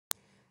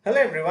Hello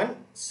everyone.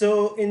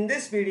 So in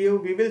this video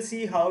we will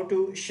see how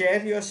to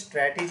share your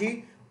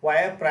strategy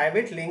via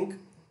private link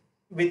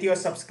with your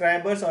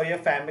subscribers or your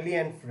family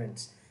and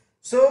friends.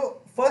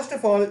 So first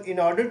of all, in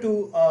order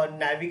to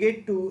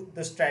navigate to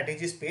the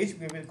strategies page,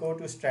 we will go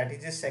to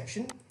strategies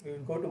section. We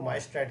will go to my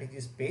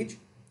strategies page.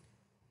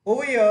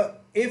 Over here,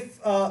 if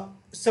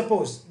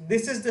suppose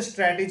this is the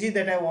strategy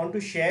that I want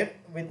to share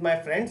with my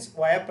friends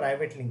via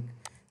private link,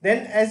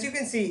 then as you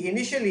can see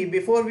initially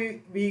before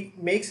we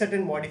make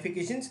certain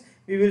modifications,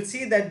 we will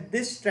see that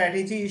this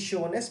strategy is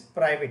shown as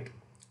private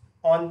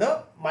on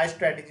the my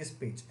strategies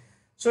page.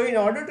 So in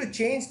order to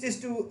change this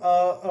to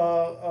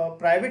a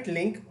private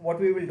link, what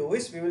we will do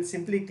is we will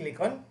simply click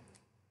on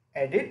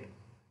edit.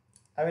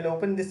 I will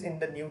open this in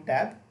the new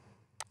tab.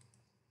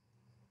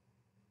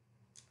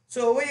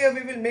 So over here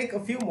we will make a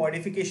few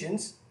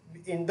modifications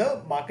in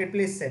the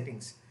marketplace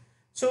settings.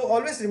 So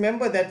always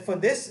remember that for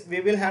this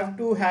we will have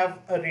to have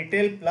a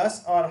retail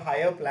plus or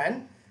higher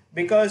plan,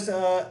 because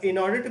in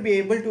order to be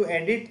able to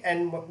edit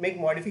and make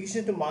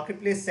modifications to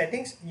marketplace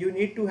settings, you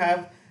need to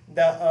have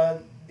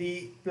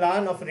the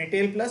plan of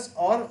retail plus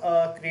or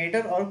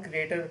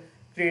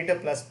creator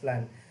plus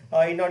plan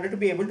in order to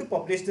be able to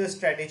publish the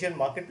strategy on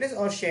marketplace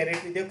or share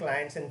it with your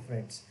clients and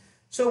friends.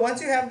 So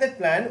once you have that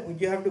plan,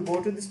 you have to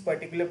go to this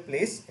particular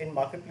place in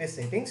marketplace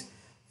settings.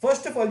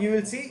 First of all, you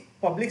will see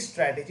public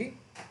strategy.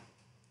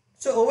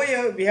 So over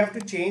here, we have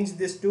to change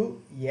this to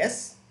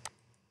yes.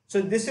 So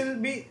this will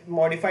be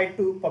modified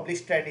to public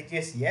strategy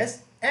as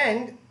yes,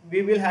 and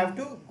we will have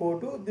to go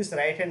to this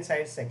right hand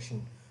side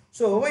section.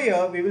 So over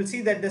here, we will see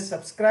that the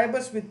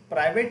subscribers with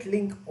private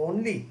link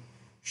only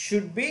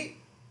should be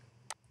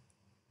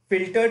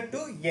filtered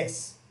to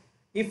yes.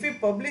 If we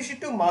publish it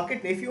to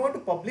marketplace, if you want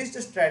to publish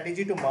the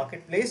strategy to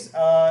marketplace,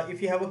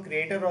 if you have a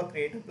creator or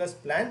creator plus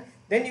plan,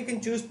 then you can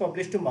choose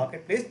publish to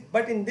marketplace.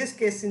 But in this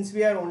case, since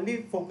we are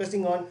only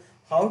focusing on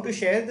how to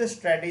share the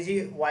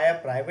strategy via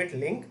private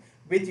link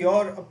with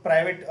your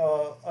private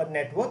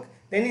network,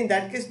 then in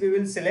that case we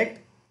will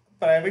select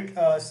private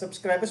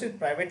subscribers with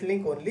private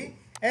link only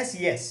as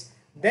yes.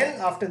 Then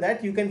after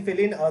that you can fill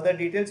in other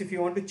details. If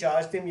you want to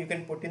charge them, you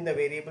can put in the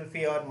variable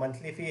fee or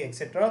monthly fee,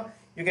 etc.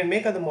 You can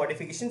make other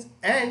modifications.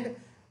 And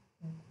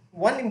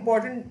one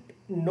important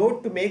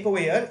note to make over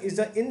here is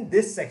in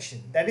this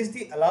section, that is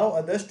the allow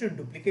others to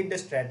duplicate the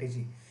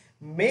strategy.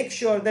 Make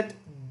sure that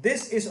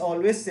this is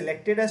always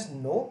selected as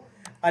no,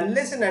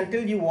 unless and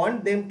until you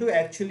want them to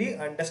actually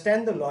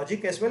understand the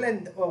logic as well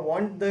and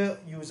want the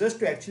users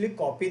to actually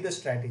copy the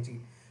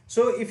strategy.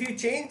 So if you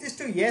change this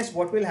to yes,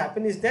 what will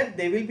happen is that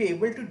they will be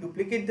able to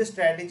duplicate the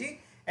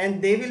strategy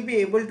and they will be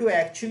able to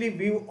actually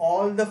view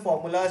all the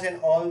formulas and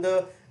all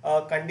the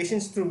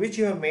conditions through which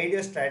you have made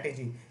your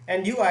strategy.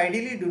 And you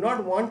ideally do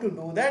not want to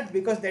do that,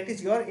 because that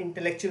is your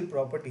intellectual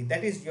property,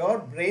 that is your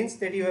brains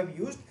that you have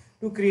used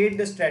to create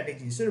the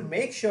strategy. So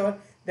make sure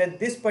that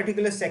this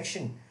particular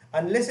section,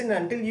 unless and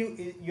until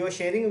you're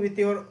sharing with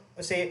your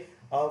say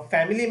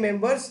family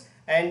members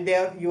and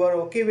you are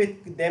okay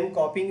with them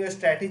copying your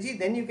strategy,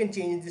 then you can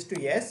change this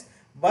to yes.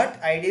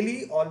 But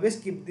ideally always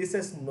keep this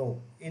as no,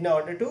 in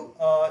order to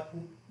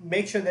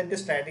make sure that the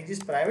strategy is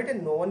private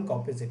and no one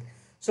copies it.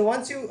 So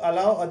once you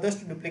allow others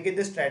to duplicate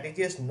the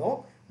strategy as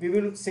no, we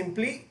will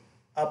simply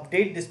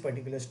update this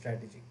particular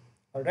strategy.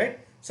 All right,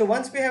 so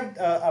once we have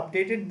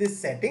updated these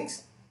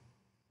settings,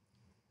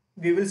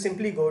 we will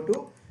simply go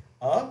to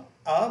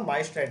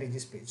my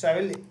strategies page. So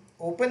I will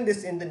open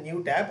this in the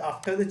new tab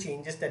after the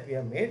changes that we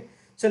have made.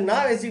 So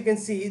now as you can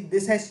see,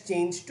 this has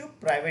changed to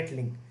private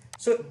link.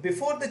 So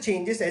before the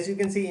changes, as you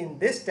can see in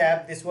this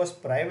tab, this was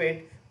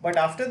private, but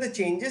after the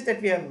changes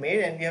that we have made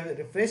and we have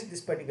refreshed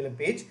this particular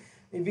page,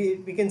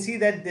 we can see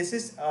that this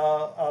is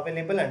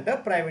available under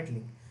private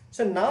link.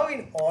 So now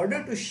in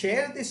order to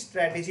share this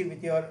strategy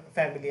with your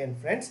family and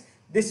friends,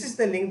 this is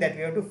the link that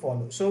we have to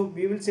follow. So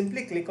we will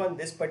simply click on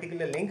this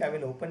particular link. I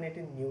will open it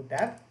in new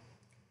tab.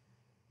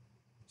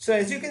 So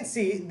as you can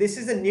see, this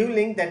is a new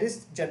link that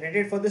is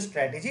generated for the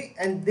strategy,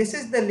 and this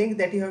is the link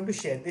that you have to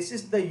share. This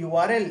is the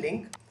URL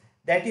link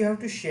that you have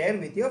to share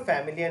with your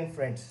family and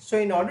friends. So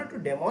in order to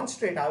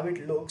demonstrate how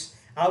it looks,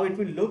 how it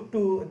will look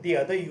to the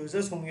other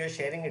users whom you are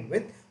sharing it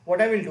with,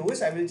 what I will do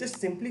is I will just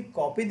simply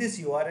copy this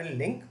URL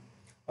link.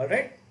 All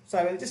right. So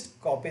I will just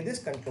copy this,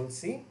 Control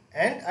C,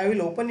 and I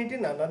will open it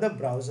in another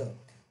browser.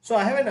 So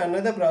I have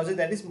another browser,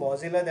 that is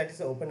Mozilla, that is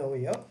open over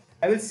here.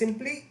 I will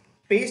simply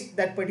paste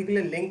that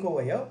particular link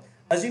over here,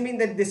 assuming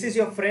that this is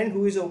your friend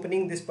who is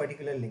opening this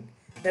particular link.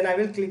 Then I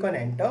will click on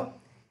enter,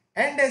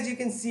 and as you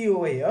can see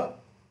over here,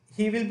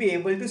 he will be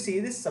able to see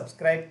this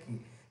subscribe key.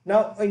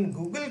 Now in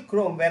Google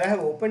Chrome, where I have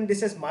opened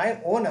this as my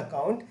own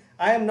account,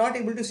 I am not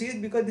able to see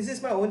it because this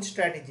is my own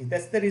strategy.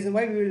 That's the reason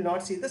why we will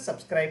not see the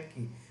subscribe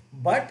key.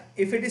 But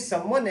if it is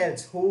someone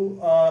else who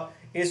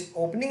is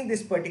opening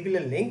this particular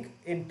link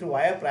into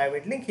via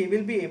private link, he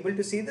will be able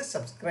to see the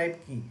subscribe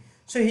key.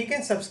 So he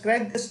can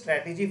subscribe the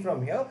strategy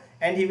from here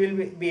and he will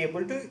be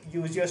able to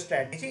use your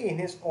strategy in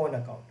his own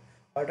account.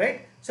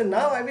 Alright, so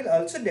now I will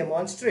also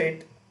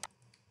demonstrate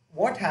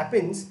what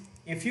happens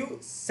if you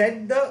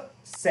set the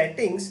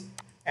settings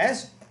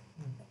as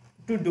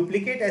to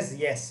duplicate as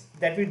yes,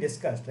 that we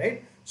discussed,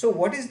 right? So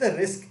what is the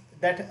risk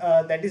that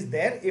that is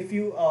there if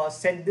you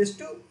set this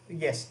to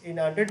yes in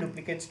under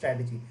duplicate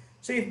strategy?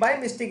 So if by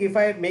mistake if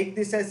I make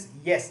this as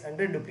yes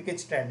under duplicate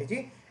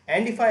strategy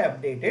and if I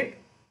update it,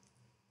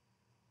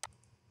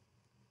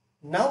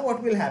 now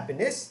what will happen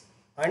is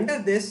under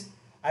this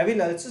I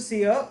will also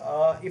see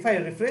a if I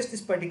refresh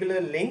this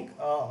particular link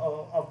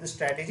of the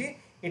strategy,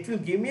 it will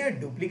give me a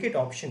duplicate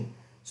option.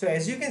 So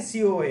as you can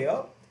see over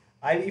here,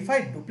 if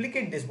I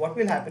duplicate this, what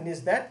will happen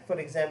is that, for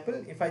example,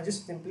 if I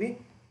just simply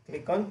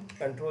click on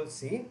Control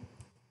C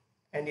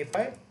and if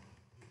I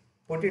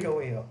put it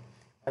over here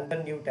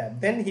under new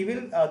tab, then he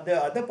will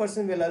the other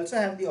person will also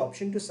have the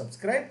option to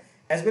subscribe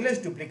as well as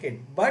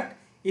duplicate. But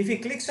if he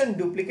clicks on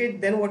duplicate,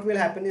 then what will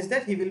happen is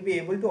that he will be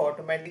able to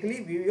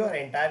automatically view your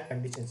entire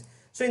conditions.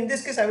 So in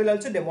this case I will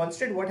also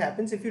demonstrate what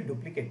happens if you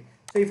duplicate.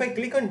 So if I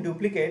click on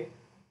duplicate,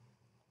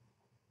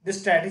 the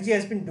strategy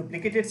has been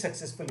duplicated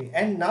successfully,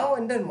 and now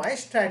under my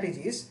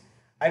strategies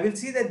I will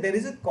see that there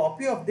is a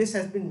copy of this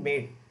has been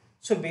made.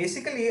 So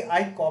basically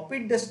I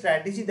copied the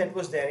strategy that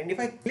was there, and if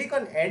I click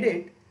on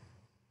edit,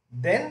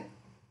 then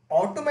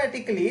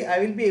automatically I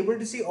will be able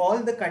to see all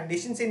the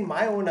conditions in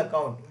my own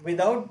account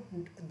without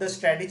the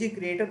strategy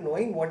creator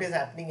knowing what is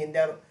happening in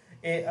their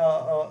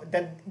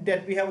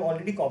that we have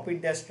already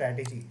copied their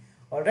strategy.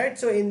 All right,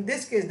 so in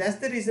this case, that's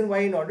the reason why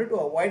in order to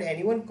avoid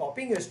anyone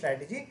copying your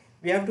strategy,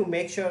 we have to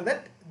make sure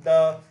that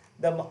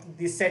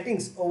the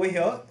settings over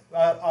here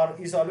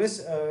is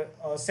always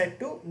set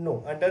to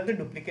no under the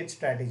duplicate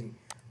strategy.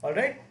 All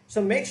right,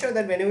 so make sure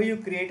that whenever you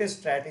create a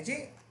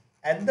strategy,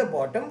 at the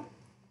bottom,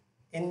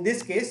 in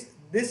this case,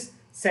 this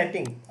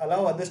setting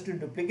allow others to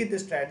duplicate the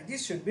strategy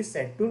should be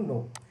set to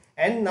no.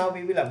 And now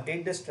we will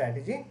update the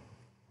strategy,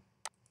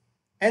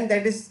 and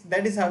that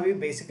is how we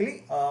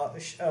basically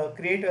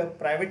create a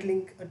private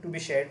link to be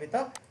shared with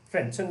a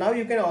friend. So now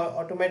you can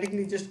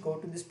automatically just go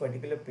to this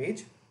particular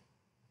page.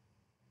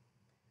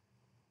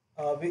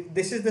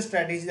 This is the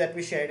strategy that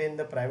we shared in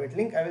the private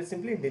link. I will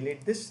simply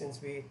delete this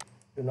since we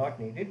do not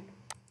need it.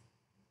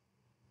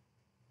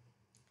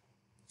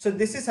 So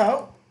this is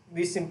how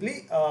we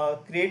simply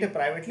create a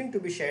private link to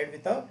be shared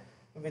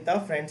with our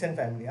friends and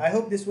family. I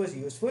hope this was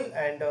useful,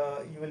 and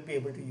you will be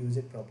able to use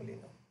it properly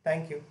now.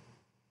 Thank you.